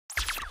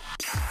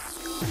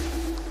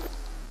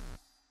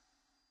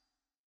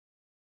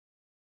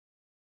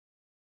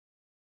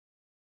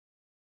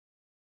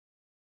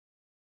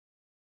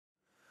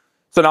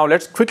So now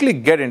let's quickly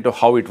get into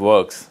how it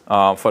works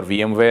for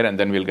VMware, and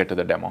then we'll get to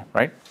the demo,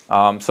 right?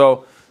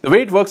 So the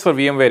way it works for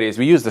VMware is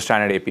we use the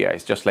standard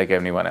APIs, just like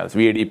anyone else.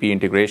 VADP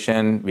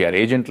integration, we are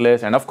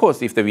agentless, and of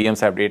course, if the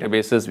VMs have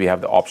databases, we have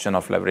the option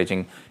of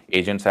leveraging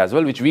agents as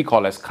well, which we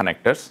call as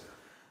connectors.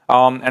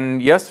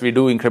 And yes, we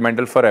do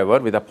incremental forever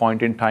with a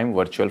point-in-time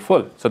virtual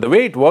full. So the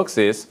way it works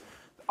is,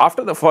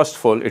 after the first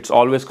full, it's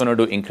always going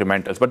to do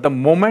incrementals. But the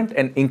moment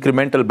an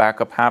incremental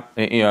backup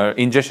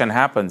ingestion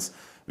happens,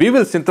 we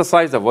will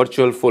synthesize the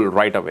virtual full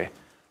right away.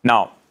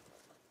 Now,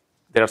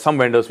 there are some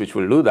vendors which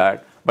will do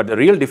that, but the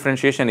real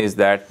differentiation is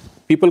that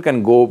people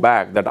can go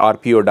back, that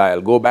RPO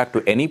dial, go back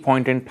to any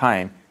point in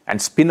time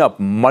and spin up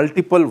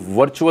multiple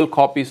virtual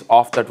copies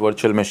of that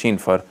virtual machine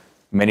for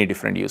many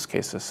different use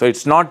cases. So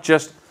it's not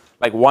just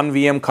like one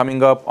VM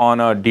coming up on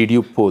a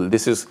dedupe pool.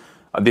 This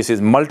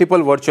is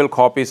multiple virtual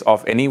copies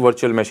of any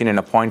virtual machine in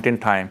a point in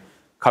time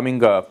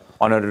coming up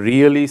on a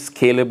really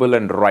scalable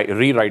and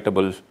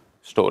rewritable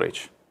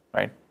storage,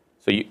 right?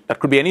 So there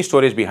could be any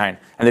storage behind.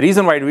 And the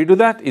reason why we do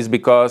that is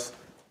because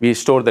we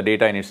store the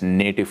data in its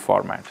native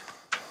format.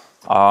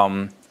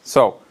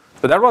 So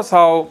that was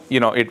how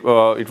it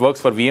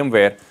works for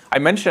VMware. I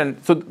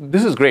mentioned, so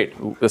this is great.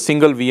 The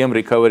single VM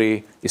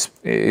recovery is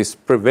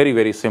very,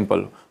 very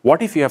simple.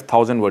 What if you have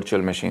 1,000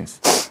 virtual machines?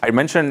 I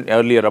mentioned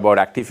earlier about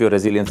Actifio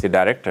Resiliency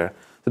Director.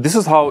 So this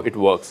is how it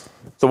works.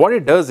 So what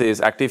it does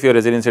is, Actifio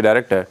Resiliency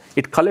Director,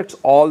 it collects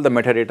all the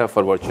metadata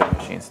for virtual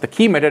machines. The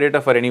key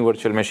metadata for any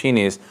virtual machine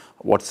is,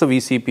 what's the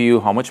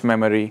vCPU, how much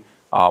memory,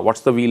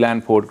 what's the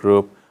VLAN port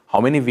group,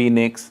 how many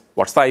VNICs,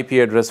 what's the IP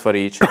address for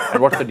each,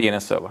 and what's the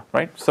DNS server,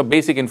 right? So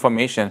basic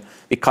information,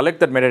 we collect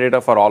that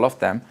metadata for all of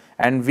them,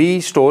 and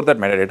we store that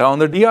metadata on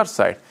the DR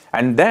side.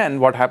 And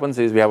then what happens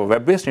is we have a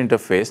web-based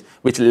interface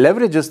which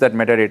leverages that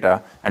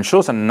metadata and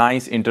shows a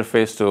nice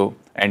interface to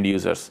end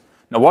users.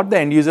 Now what the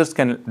end users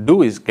can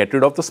do is get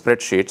rid of the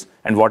spreadsheets,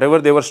 and whatever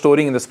they were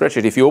storing in the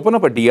spreadsheet, if you open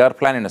up a DR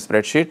plan in a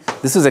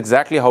spreadsheet, this is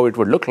exactly how it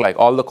would look like.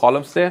 All the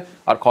columns there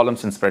are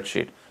columns in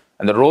spreadsheet,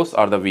 and the rows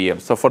are the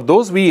VMs. So for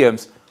those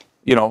VMs,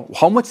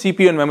 how much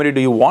CPU and memory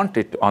do you want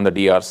it on the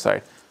DR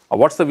side?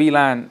 What's the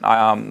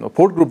VLAN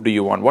port group do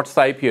you want? What's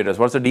the IP address?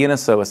 What's the DNS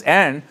service?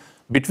 And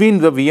between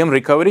the VM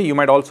recovery, you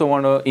might also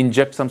want to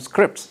inject some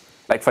scripts.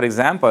 Like for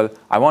example,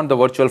 I want the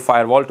virtual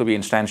firewall to be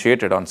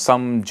instantiated on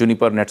some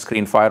Juniper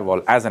NetScreen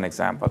firewall as an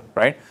example,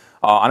 right?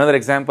 Another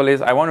example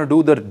is I want to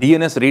do the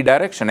DNS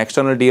redirection,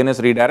 external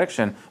DNS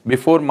redirection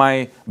before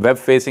my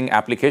web-facing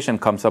application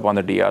comes up on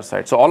the DR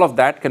side. So all of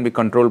that can be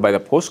controlled by the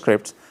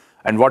PostScripts.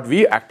 And what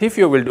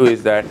Actifio will do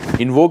is that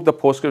invoke the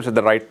PostScripts at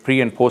the right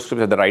pre and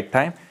PostScripts at the right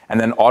time, and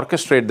then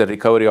orchestrate the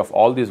recovery of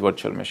all these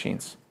virtual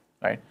machines,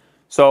 right?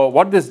 So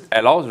what this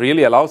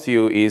really allows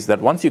you is that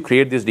once you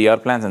create these DR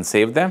plans and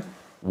save them,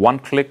 one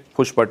click,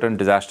 push button,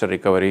 disaster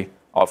recovery,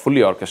 or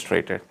fully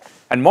orchestrated.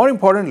 And more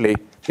importantly,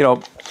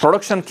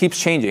 production keeps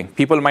changing.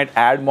 People might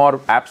add more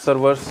app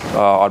servers,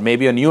 or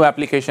maybe a new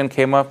application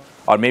came up,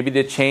 or maybe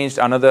they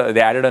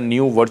added a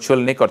new virtual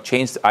NIC or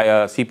changed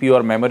CPU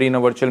or memory in a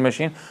virtual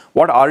machine.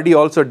 What RD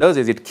also does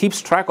is it keeps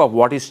track of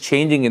what is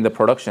changing in the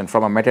production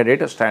from a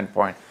metadata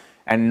standpoint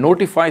and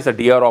notifies a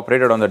DR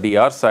operator on the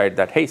DR side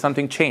that, hey,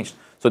 something changed,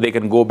 so they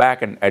can go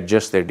back and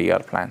adjust their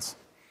DR plans.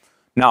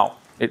 Now,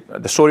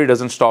 the story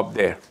doesn't stop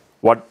there.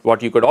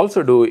 What you could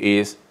also do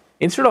is,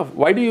 instead of,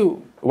 why do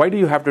you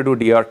have to do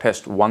DR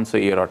test once a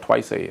year or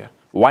twice a year?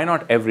 Why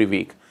not every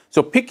week?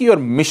 So pick your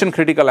mission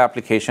critical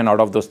application out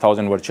of those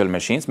 1,000 virtual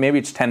machines. Maybe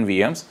it's 10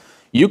 VMs.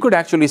 You could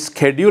actually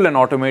schedule an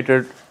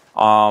automated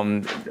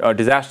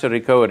disaster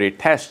recovery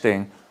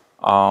testing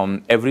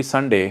every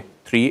Sunday,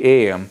 3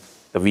 a.m.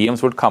 The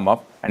VMs would come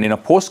up, and in a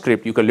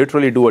PostScript, you could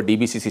literally do a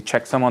DBCC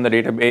checksum on the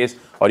database,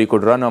 or you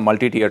could run a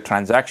multi-tier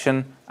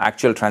transaction,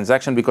 actual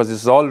transaction, because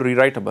this is all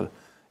rewritable,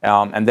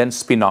 and then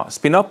spin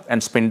up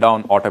and spin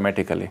down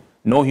automatically.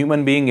 No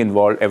human being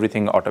involved,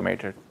 everything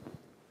automated.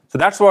 So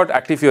that's what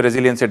Actifio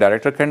Resiliency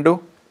Director can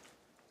do.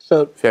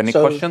 So, if you have any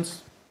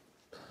questions?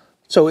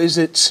 So is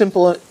it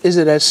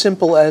as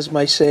simple as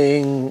my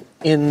saying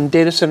in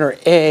data center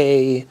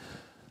A,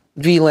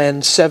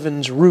 VLAN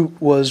 7's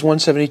root was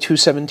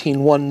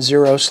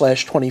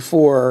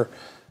 172.17.10/24,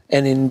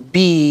 and in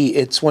B,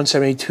 it's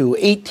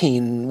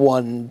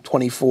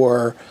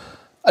 172.18.1.24.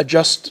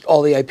 Adjust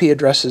all the IP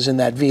addresses in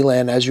that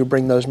VLAN as you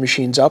bring those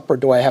machines up, or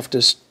do I have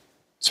to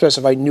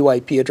specify new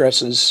IP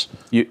addresses?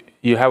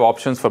 You have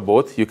options for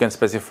both. You can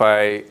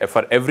specify,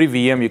 for every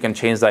VM, you can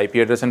change the IP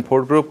address and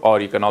port group, or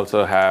you can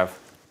also have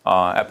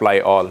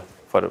apply all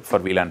for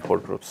VLAN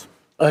port groups.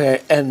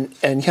 Okay, and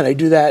can I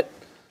do that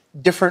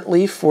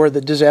differently for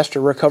the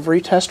disaster recovery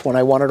test when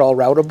I want it all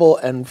routable,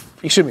 and,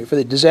 excuse me, for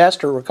the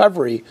disaster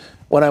recovery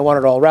when I want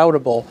it all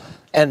routable,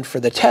 and for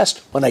the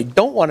test when I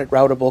don't want it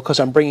routable because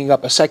I'm bringing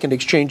up a second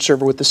Exchange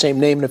server with the same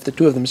name, and if the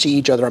two of them see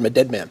each other, I'm a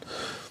dead man?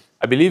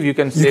 I believe you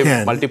can save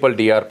multiple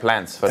DR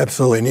plans.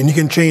 Absolutely, and you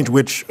can change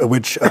which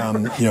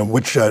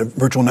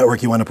virtual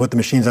network you want to put the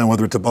machines on,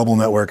 whether it's a bubble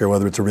network or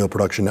whether it's a real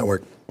production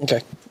network.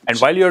 Okay. And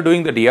while you're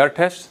doing the DR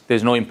test,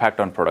 there's no impact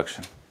on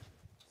production.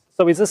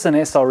 So is this an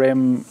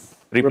SRM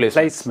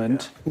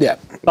replacement. Yeah.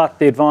 But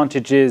the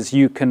advantage is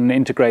you can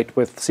integrate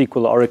with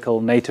SQL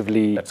Oracle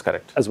natively. That's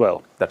correct. As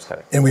well. That's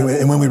correct. And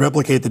when we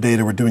replicate the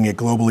data, we're doing it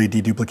globally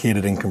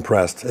deduplicated and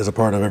compressed as a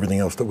part of everything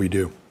else that we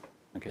do.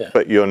 Okay.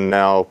 But you're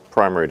now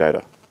primary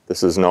data.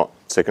 This is not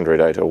secondary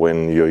data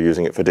when you're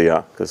using it for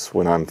DR, because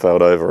when I'm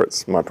failed over,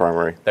 it's my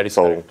primary. That is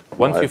correct.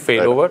 Once you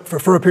fail over,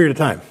 For a period of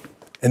time.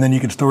 And then you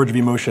can storage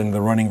vMotion,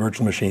 the running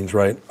virtual machines,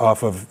 right,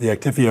 off of the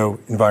Actifio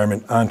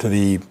environment onto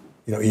the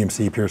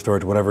EMC, Pure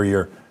Storage, whatever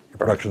your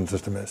production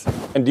system is.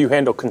 And do you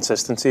handle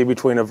consistency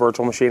between a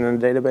virtual machine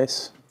and a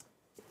database?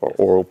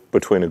 Or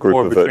between a group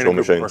of virtual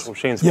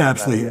machines. Yeah,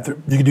 absolutely.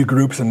 You can do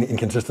groups and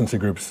consistency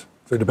groups.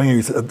 So depending on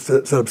you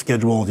set up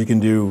schedules, you can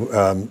do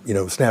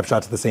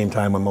snapshots at the same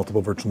time on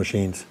multiple virtual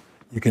machines.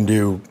 You can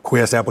do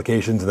quiesce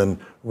applications and then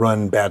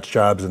run batch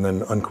jobs and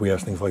then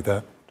unquiesce, things like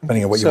that,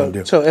 depending on what you want to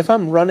do. So if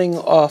I'm running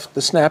off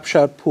the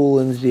snapshot pool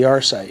in the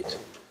DR site,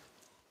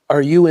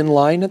 are you in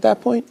line at that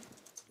point?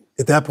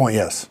 At that point,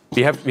 yes.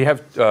 we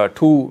have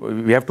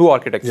two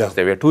architectures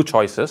there. We have two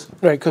choices.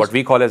 Right, what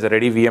we call as a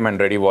ready VM and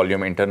ready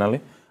volume internally.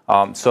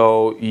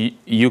 So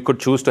you could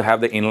choose to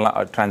have the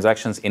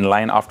transactions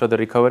inline after the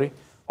recovery,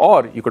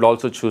 or you could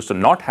also choose to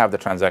not have the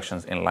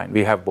transactions inline.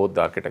 We have both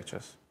the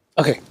architectures.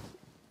 Okay.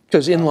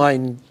 Because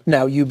inline,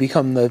 now you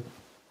become the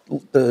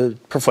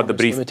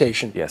performance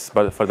limitation. Yes,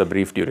 but for the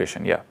brief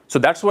duration, yeah. So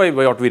that's why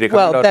what we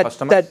recommend our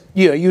customers.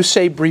 You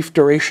say brief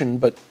duration,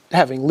 but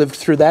having lived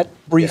through that,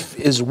 brief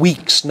is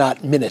weeks,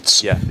 not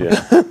minutes. Yeah.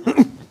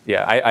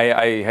 Yeah,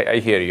 I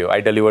hear you. I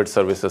delivered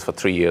services for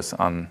 3 years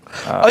on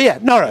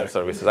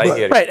services. I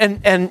hear right, you.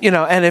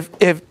 And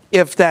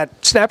if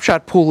that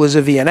snapshot pool is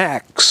a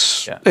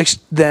VNX,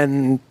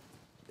 then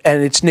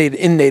it's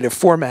in native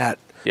format,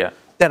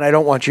 then I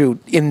don't want you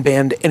in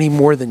band any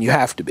more than you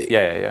have to be.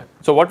 Yeah.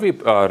 So what we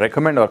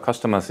recommend our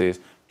customers is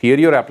tier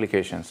your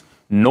applications,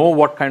 know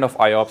what kind of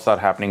IOPS are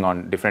happening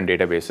on different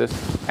databases,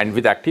 and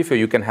with Actifio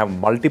you can have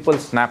multiple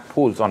snap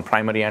pools on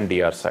primary and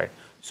DR side.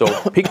 So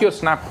pick your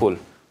snap pool.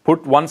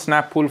 Put one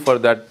snap pool for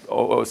that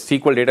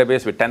SQL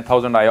database with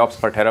 10,000 IOPS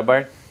per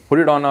terabyte. Put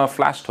it on a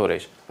flash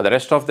storage. For the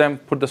rest of them,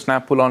 put the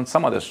snap pool on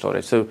some other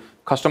storage. So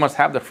customers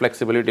have the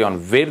flexibility on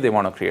where they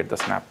want to create the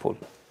snap pool.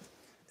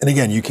 And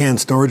again, you can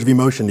storage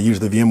vMotion to use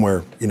the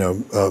VMware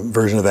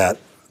version of that.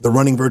 The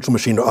running virtual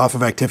machine off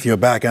of Actifio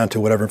back onto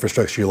whatever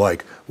infrastructure you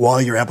like, while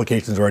your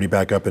application is already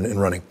back up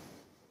and running.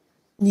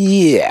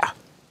 Yeah,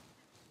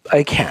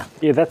 I can.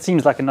 Yeah, that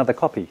seems like another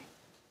copy.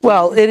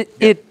 Well,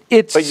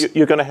 it's. But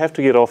you're going to have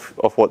to get off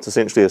what's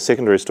essentially a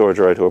secondary storage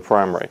array to a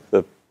primary.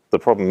 The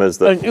problem is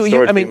that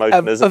storage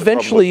vMotion isn't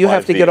eventually you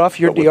have to get off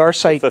your DR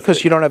site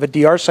because you don't have a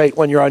DR site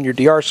when you're on your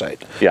DR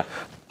site. Yeah.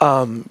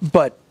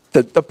 But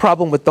the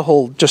problem with the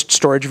whole just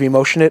storage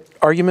vMotion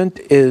argument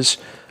is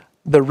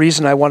the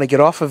reason I want to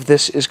get off of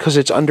this is because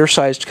it's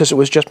undersized because it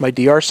was just my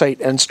DR site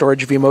and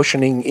storage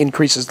vMotioning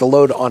increases the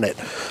load on it.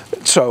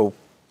 So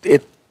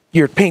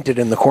you're painted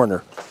in the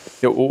corner.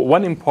 Yeah,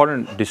 one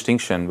important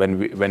distinction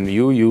when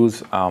you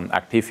use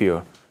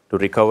Actifio to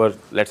recover,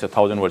 let's say,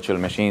 1,000 virtual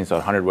machines or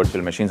 100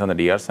 virtual machines on the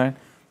DR side,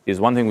 is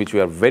one thing which we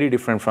are very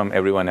different from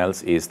everyone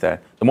else is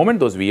that the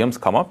moment those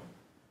VMs come up,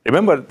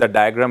 remember the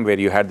diagram where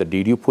you had the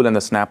dedu pool and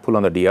the snap pool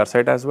on the DR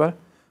side as well?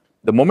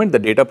 The moment the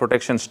data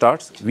protection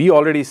starts, we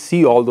already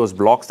see all those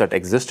blocks that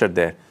existed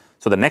there.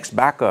 So the next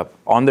backup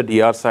on the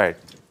DR side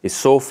is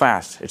so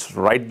fast. It's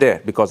right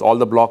there because all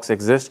the blocks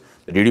exist.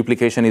 The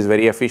deduplication is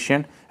very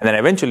efficient. And then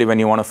eventually when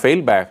you want to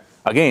fail back,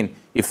 again,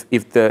 if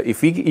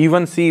we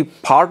even see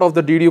part of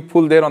the dedu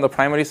pool there on the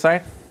primary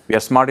side, we are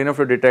smart enough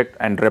to detect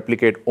and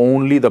replicate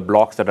only the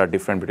blocks that are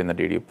different between the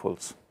dedu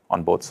pools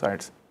on both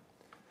sides.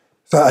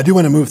 So I do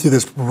want to move through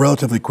this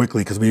relatively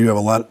quickly because we have a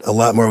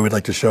lot more we'd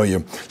like to show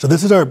you. So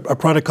this is our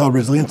product called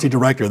Resiliency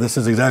Director. This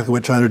is exactly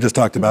what Chandra just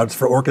talked about. It's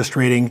for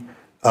orchestrating,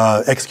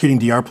 executing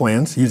DR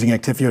plans using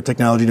Actifio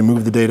technology to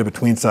move the data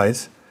between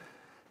sites.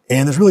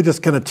 And there's really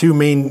just kind of two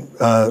main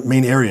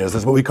areas.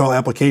 There's what we call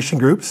application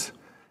groups.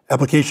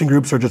 Application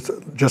groups are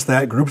just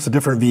that, groups of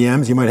different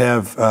VMs. You might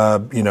have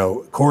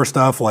core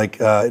stuff like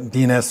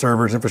DNS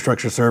servers,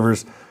 infrastructure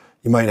servers.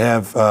 You might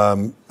have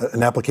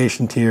an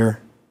application tier.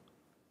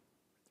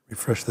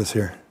 Refresh this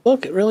here.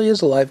 Look, it really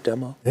is a live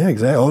demo. Yeah,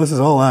 exactly. Oh, this is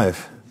all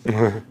live.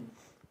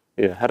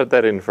 Yeah, how did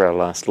that end for our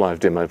last live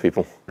demo,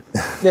 people?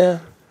 Yeah.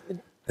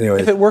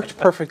 Anyways, if it worked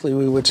perfectly,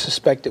 we would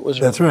suspect it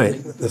was real. That's right.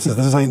 This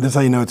is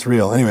how you know it's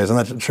real. Anyways, I'm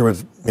not sure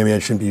maybe I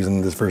shouldn't be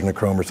using this version of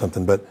Chrome or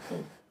something, but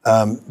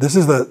this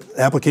is the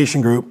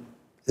application group.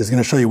 Is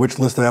going to show you which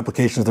list of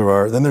applications there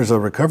are. Then there's a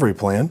recovery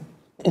plan.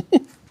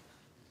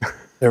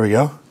 There we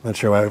go. Not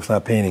sure why it's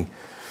not painting.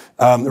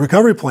 The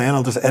recovery plan,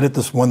 I'll just edit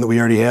this one that we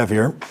already have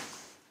here.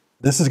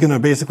 This is going to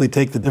basically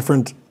take the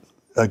different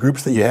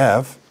groups that you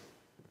have.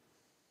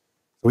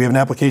 We have an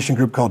application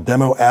group called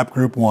Demo App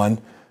Group 1.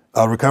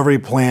 Recovery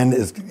plan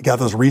is got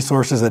those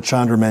resources that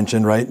Chandra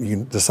mentioned, right? You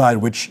can decide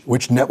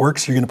which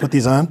networks you're going to put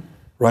these on,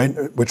 right?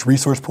 Which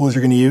resource pools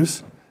you're going to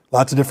use.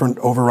 Lots of different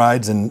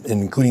overrides, and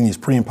including these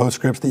pre and post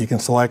scripts that you can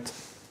select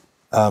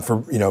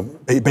for,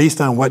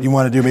 based on what you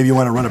want to do. Maybe you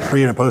want to run a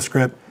pre and a post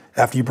script,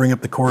 after you bring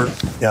up the core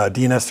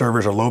DNS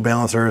servers or load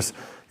balancers.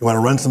 You want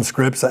to run some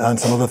scripts on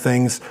some other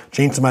things,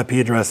 change some IP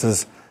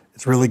addresses.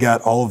 It's really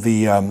got all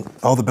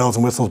the bells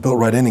and whistles built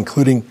right in,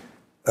 including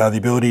the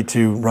ability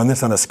to run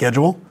this on a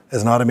schedule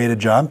as an automated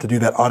job to do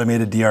that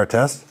automated DR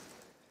test.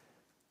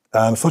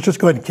 So let's just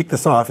go ahead and kick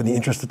this off in the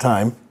interest of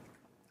time.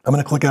 I'm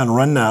going to click on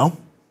Run Now.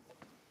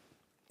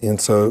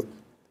 And so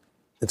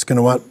it's going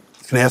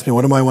to ask me,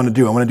 what do I want to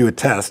do? I want to do a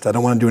test. I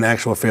don't want to do an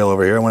actual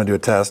failover here. I want to do a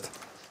test.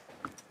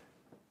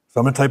 So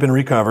I'm going to type in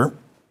recover,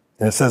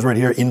 and it says right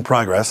here, in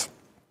progress.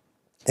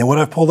 And what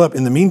I've pulled up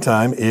in the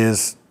meantime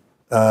is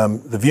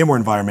the VMware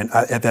environment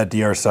at that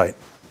DR site.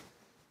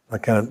 I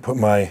kind of put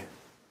my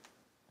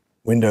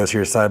windows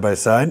here side by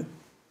side.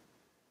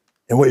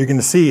 And what you're going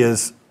to see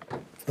is,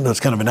 it's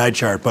kind of an eye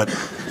chart, but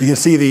you can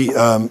see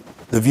the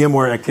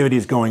VMware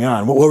activities going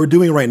on. What we're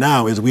doing right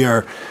now is we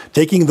are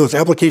taking those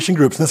application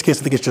groups, in this case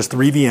I think it's just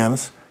 3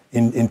 VMs,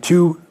 in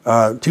two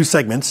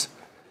segments.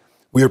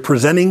 We are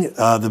presenting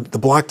the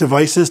block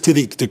devices to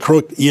the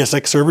Croak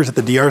ESX servers at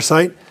the DR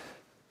site.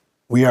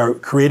 We are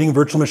creating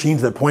virtual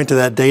machines that point to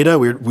that data.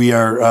 We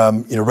are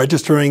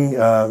registering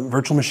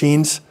virtual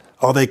machines,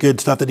 all that good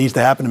stuff that needs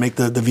to happen to make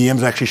the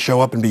VMs actually show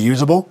up and be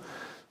usable.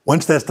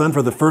 Once that's done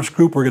for the first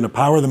group, we're going to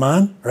power them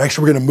on, or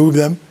actually we're going to move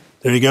them.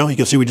 There you go. You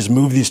can see we just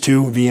moved these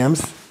 2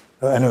 VMs.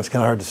 I know it's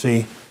kind of hard to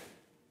see.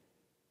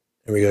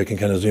 There we go. I can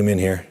kind of zoom in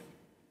here.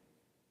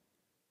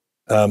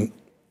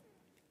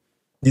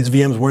 These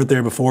VMs weren't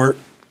there before.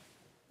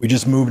 We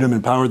just moved them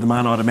and powered them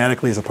on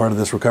automatically as a part of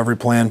this recovery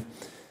plan.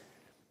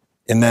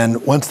 And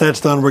then once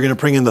that's done, we're going to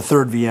bring in the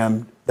 3rd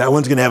VM. That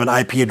one's going to have an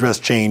IP address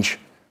change,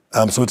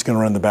 so it's going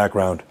to run in the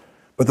background.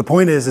 But the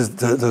point is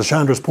to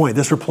Chandra's point,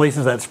 this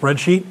replaces that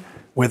spreadsheet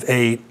with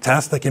a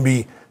test that can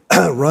be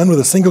run with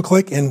a single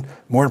click and,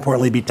 more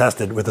importantly, be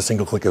tested with a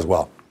single click as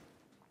well.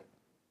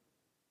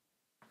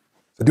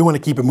 So I do want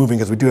to keep it moving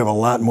because we do have a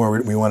lot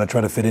more we want to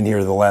try to fit in here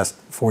in the last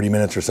 40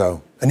 minutes or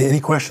so. Any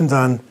questions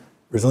on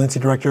Resiliency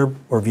Director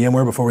or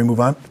VMware before we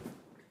move on?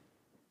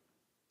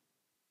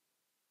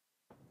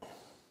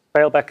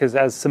 Failback is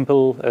as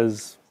simple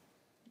as,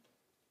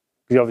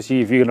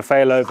 obviously, if you're going to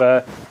fail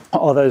over,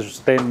 are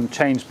those then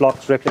changed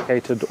blocks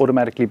replicated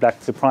automatically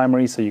back to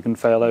primary so you can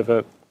fail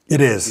over? It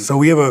is. So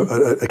we have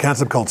a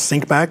concept called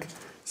sync back.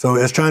 So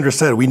as Chandra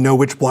said, we know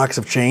which blocks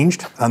have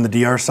changed on the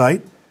DR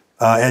site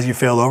as you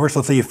fail over. So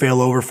let's say you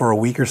fail over for a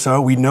week or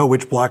so. We know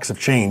which blocks have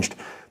changed.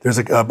 There's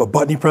a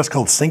button you press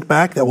called sync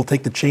back that will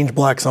take the change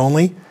blocks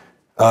only,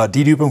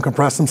 dedupe them,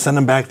 compress them, send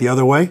them back the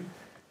other way.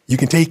 You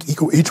can take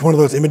each one of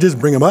those images,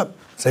 bring them up,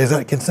 say, is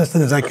that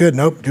consistent? Is that good?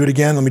 Nope. Do it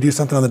again. Let me do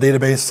something on the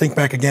database. Sync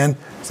back again,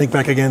 sync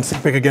back again,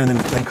 sync back again, and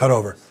then cut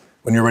over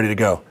when you're ready to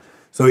go.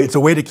 So it's a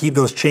way to keep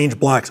those change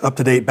blocks up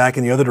to date back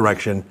in the other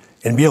direction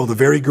and be able to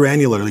very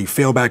granularly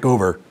fail back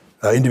over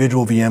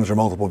individual VMs or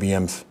multiple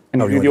VMs.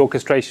 And you do the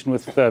orchestration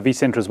with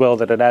vCenter as well,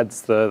 that it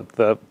adds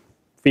the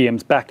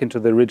VMs back into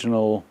the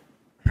original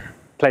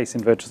place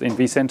in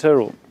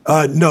vCenter?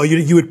 Or? No,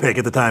 you would pick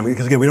at the time,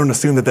 because again, we don't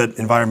assume that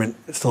environment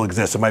still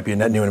exists. It might be a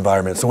net new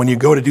environment. So when you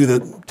go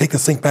to take the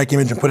sync back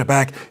image and put it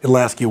back, it'll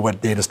ask you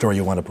what data store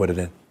you want to put it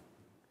in.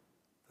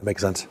 That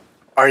makes sense.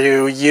 Are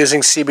you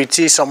using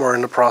CBT somewhere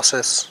in the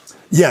process?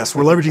 Yes,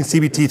 we're leveraging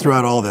CBT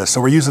throughout all this.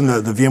 So we're using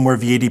the VMware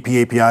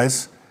VADP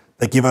APIs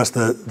that give us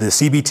the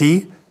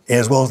CBT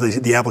as well as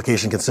the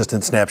application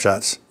consistent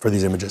snapshots for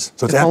these images.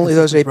 So if only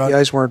those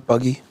APIs weren't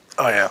buggy.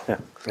 Oh, yeah.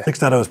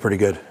 6.0 is pretty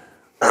good.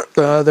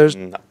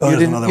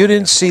 You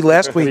didn't see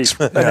last week's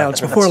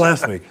announcement. Before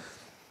last week.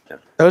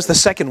 That was the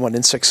second one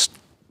in 6.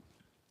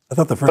 I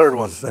thought the first one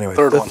was, anyway.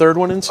 The third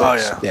one in 6? Oh,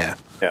 yeah. Yeah.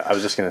 Yeah, I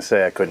was just going to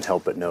say I couldn't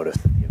help but notice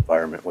that the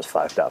environment was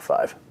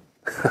 5.5.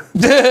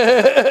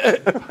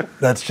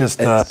 That's just,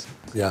 yeah.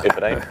 If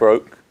it ain't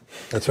broke.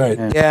 That's right.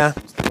 Yeah.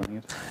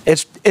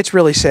 It's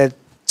really sad.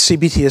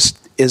 CBT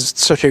is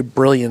such a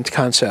brilliant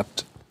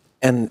concept,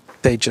 and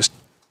they just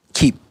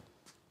keep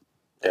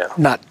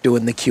not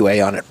doing the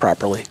QA on it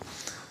properly.